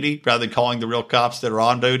off duty rather than calling the real cops that are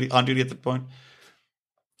on duty at the point?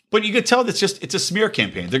 But you can tell it's a smear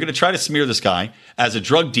campaign. They're going to try to smear this guy as a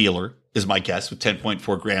drug dealer, is my guess, with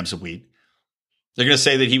 10.4 grams of weed. They're going to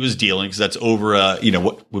say that he was dealing because that's over,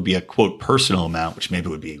 what would be a, quote, personal amount, which maybe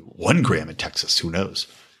would be 1 gram in Texas. Who knows?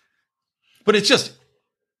 But it's just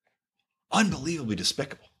unbelievably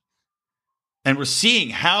despicable. And we're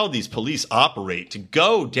seeing how these police operate to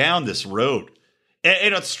go down this road.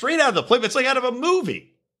 And it's straight out of the playbook. It's like out of a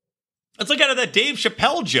movie. It's like out of that Dave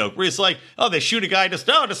Chappelle joke where he's like, oh, they shoot a guy, just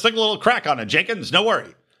stick a little crack on it, Jenkins, no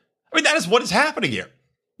worry. I mean, that is what is happening here.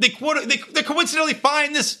 They coincidentally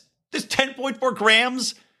find this 10.4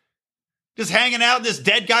 grams just hanging out in this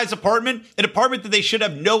dead guy's apartment, an apartment that they should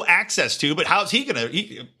have no access to, but how's he going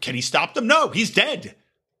to, can he stop them? No, he's dead.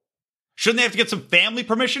 Shouldn't they have to get some family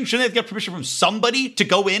permission? Shouldn't they have to get permission from somebody to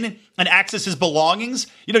go in and access his belongings?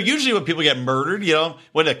 Usually when people get murdered,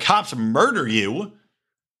 when the cops murder you,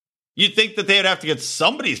 you'd think that they'd have to get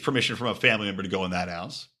somebody's permission from a family member to go in that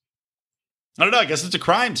house. I don't know. I guess it's a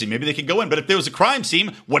crime scene. Maybe they can go in. But if there was a crime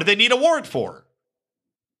scene, what do they need a warrant for?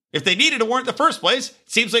 If they needed a warrant in the first place,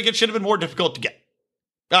 it seems like it should have been more difficult to get.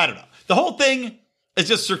 I don't know. The whole thing is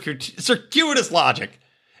just circuitous logic.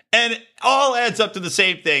 And it all adds up to the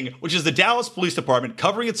same thing, which is the Dallas Police Department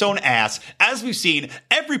covering its own ass, as we've seen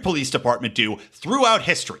every police department do throughout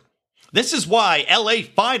history. This is why LA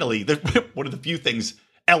finally, one of the few things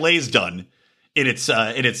LA's done in its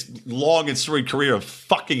long and storied career of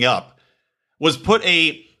fucking up, was put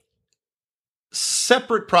a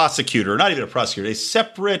separate prosecutor, not even a prosecutor, a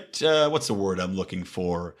separate, what's the word I'm looking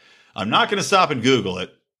for? I'm not going to stop and Google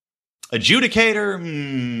it. Adjudicator?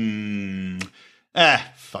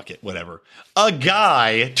 Fuck it, whatever. A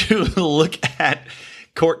guy to look at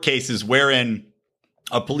court cases wherein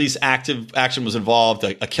a police action was involved,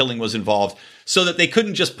 a killing was involved, so that they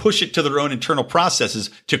couldn't just push it to their own internal processes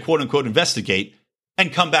to quote unquote investigate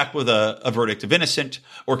and come back with a verdict of innocent,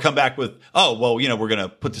 or come back with, oh, well, we're going to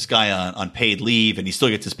put this guy on paid leave and he still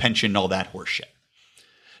gets his pension and all that horse shit.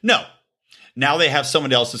 No. Now they have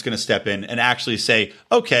someone else that's going to step in and actually say,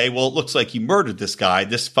 okay, well, it looks like you murdered this guy.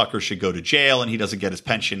 This fucker should go to jail and he doesn't get his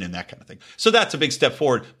pension and that kind of thing. So that's a big step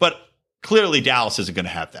forward. But clearly Dallas isn't going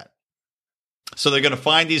to have that. So they're going to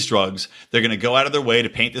find these drugs. They're going to go out of their way to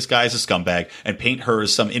paint this guy as a scumbag and paint her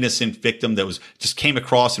as some innocent victim that just came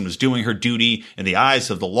across and was doing her duty in the eyes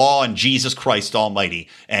of the law and Jesus Christ Almighty.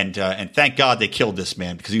 And thank God they killed this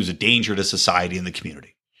man because he was a danger to society and the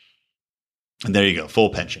community. And there you go. Full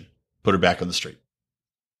pension. Put her back on the street.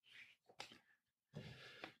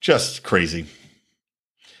 Just crazy.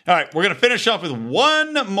 All right, we're going to finish off with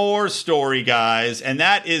one more story, guys, and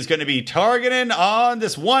that is going to be targeting on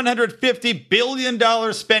this $150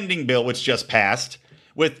 billion spending bill, which just passed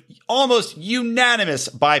with almost unanimous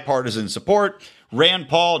bipartisan support. Rand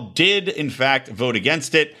Paul did, in fact, vote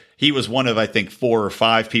against it. He was one of, I think, 4 or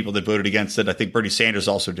 5 people that voted against it. I think Bernie Sanders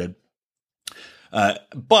also did.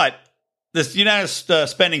 But this unanimous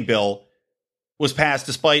spending bill was passed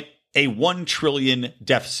despite a $1 trillion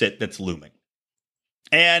deficit that's looming.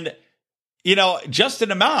 And, Justin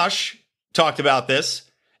Amash talked about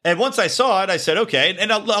this. And once I saw it, I said, okay,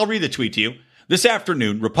 and I'll read the tweet to you. This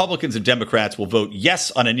afternoon, Republicans and Democrats will vote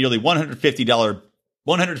yes on a nearly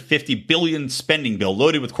 $150 billion spending bill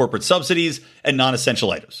loaded with corporate subsidies and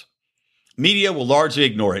non-essential items. Media will largely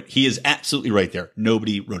ignore it. He is absolutely right there.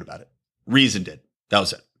 Nobody wrote about it. Reason did. That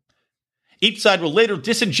was it. Each side will later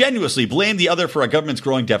disingenuously blame the other for our government's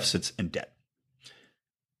growing deficits and debt.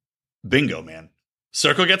 Bingo, man.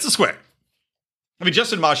 Circle gets a square. I mean,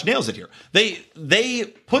 Justin Amash nails it here. They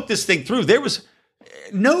put this thing through. There was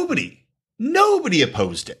nobody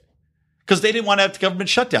opposed it because they didn't want to have the government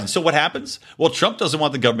shut down. So what happens? Well, Trump doesn't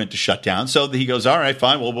want the government to shut down. So he goes, all right,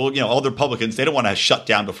 fine. Well, all the Republicans, they don't want to shut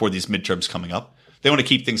down before these midterms coming up. They want to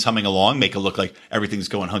keep things humming along, make it look like everything's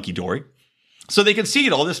going hunky-dory. So they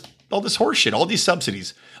concede all this horse shit, all these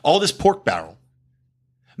subsidies, all this pork barrel.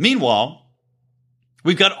 Meanwhile,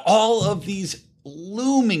 we've got all of these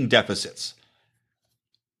looming deficits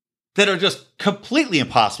that are just completely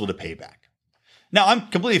impossible to pay back. Now, I'm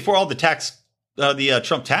completely for all the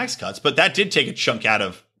Trump tax cuts, but that did take a chunk out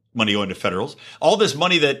of money going to federals. All this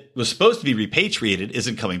money that was supposed to be repatriated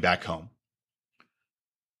isn't coming back home.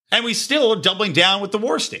 And we still are doubling down with the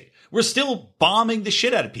war state. We're still bombing the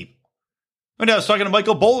shit out of people. I was talking to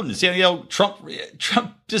Michael Bolton and saying, Trump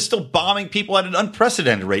is still bombing people at an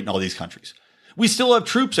unprecedented rate in all these countries. We still have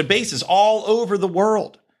troops and bases all over the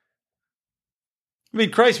world. I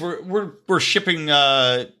mean, Christ, we're shipping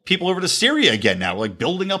people over to Syria again now, like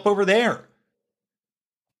building up over there.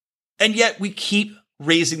 And yet we keep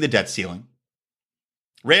raising the debt ceiling.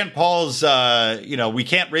 Rand Paul's, we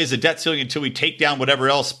can't raise the debt ceiling until we take down whatever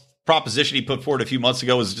else proposition he put forward a few months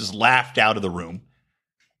ago was just laughed out of the room.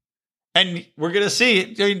 And we're going to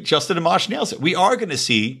see, Justin Amash nails it. We are going to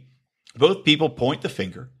see both people point the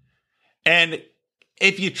finger. And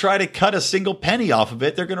if you try to cut a single penny off of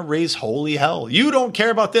it, they're going to raise holy hell. You don't care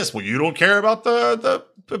about this. Well, you don't care about the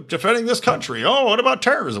defending this country. Oh, what about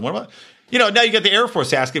terrorism? What about, now you got the Air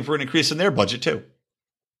Force asking for an increase in their budget too.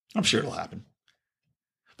 I'm sure it'll happen.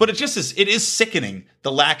 But it is sickening,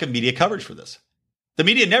 the lack of media coverage for this. The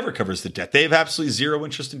media never covers the debt. They have absolutely zero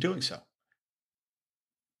interest in doing so.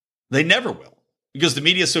 They never will, because the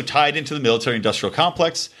media is so tied into the military-industrial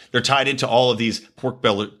complex. They're tied into all of these pork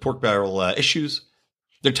barrel issues.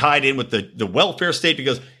 They're tied in with the welfare state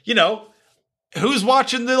because, who's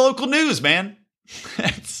watching the local news, man?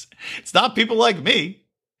 It's not people like me.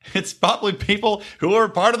 It's probably people who are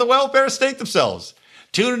part of the welfare state themselves,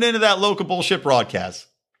 tuning into that local bullshit broadcast.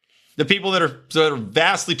 The people that are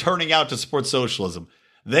vastly turning out to support socialism,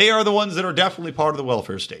 they are the ones that are definitely part of the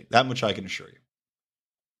welfare state. That much I can assure you.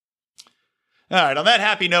 All right, on that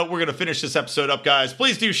happy note, we're going to finish this episode up, guys.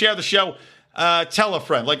 Please do share the show. Tell a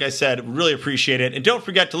friend. Like I said, really appreciate it. And don't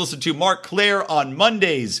forget to listen to Mark Claire on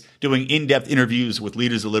Mondays, doing in-depth interviews with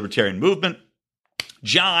leaders of the libertarian movement.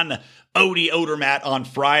 John Odie Odermatt on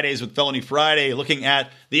Fridays with Felony Friday, looking at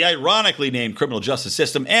the ironically named criminal justice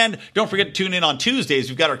system. And don't forget to tune in on Tuesdays.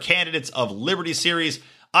 We've got our Candidates of Liberty series.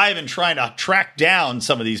 I've been trying to track down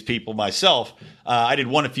some of these people myself. I did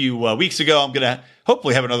one a few weeks ago. I'm going to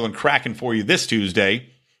hopefully have another one cracking for you this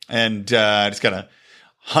Tuesday. And just got to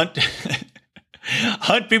hunt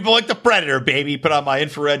people like the Predator, baby. Put on my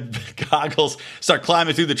infrared goggles, start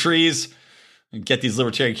climbing through the trees, and get these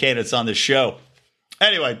libertarian candidates on this show.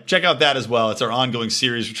 Anyway, check out that as well. It's our ongoing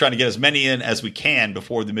series. We're trying to get as many in as we can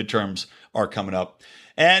before the midterms are coming up.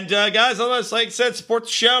 And guys, otherwise, like I said, support the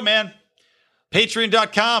show, man.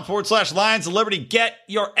 Patreon.com/Lions of Liberty. Get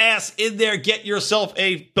your ass in there. Get yourself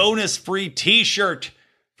a bonus free t-shirt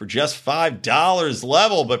for just $5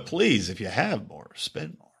 level. But please, if you have more,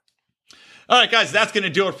 spend more. All right, guys, that's going to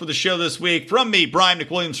do it for the show this week. From me, Brian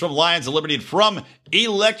McWilliams from Lions of Liberty, and from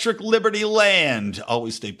Electric Liberty Land.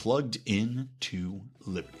 Always stay plugged in to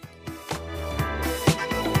Liberty.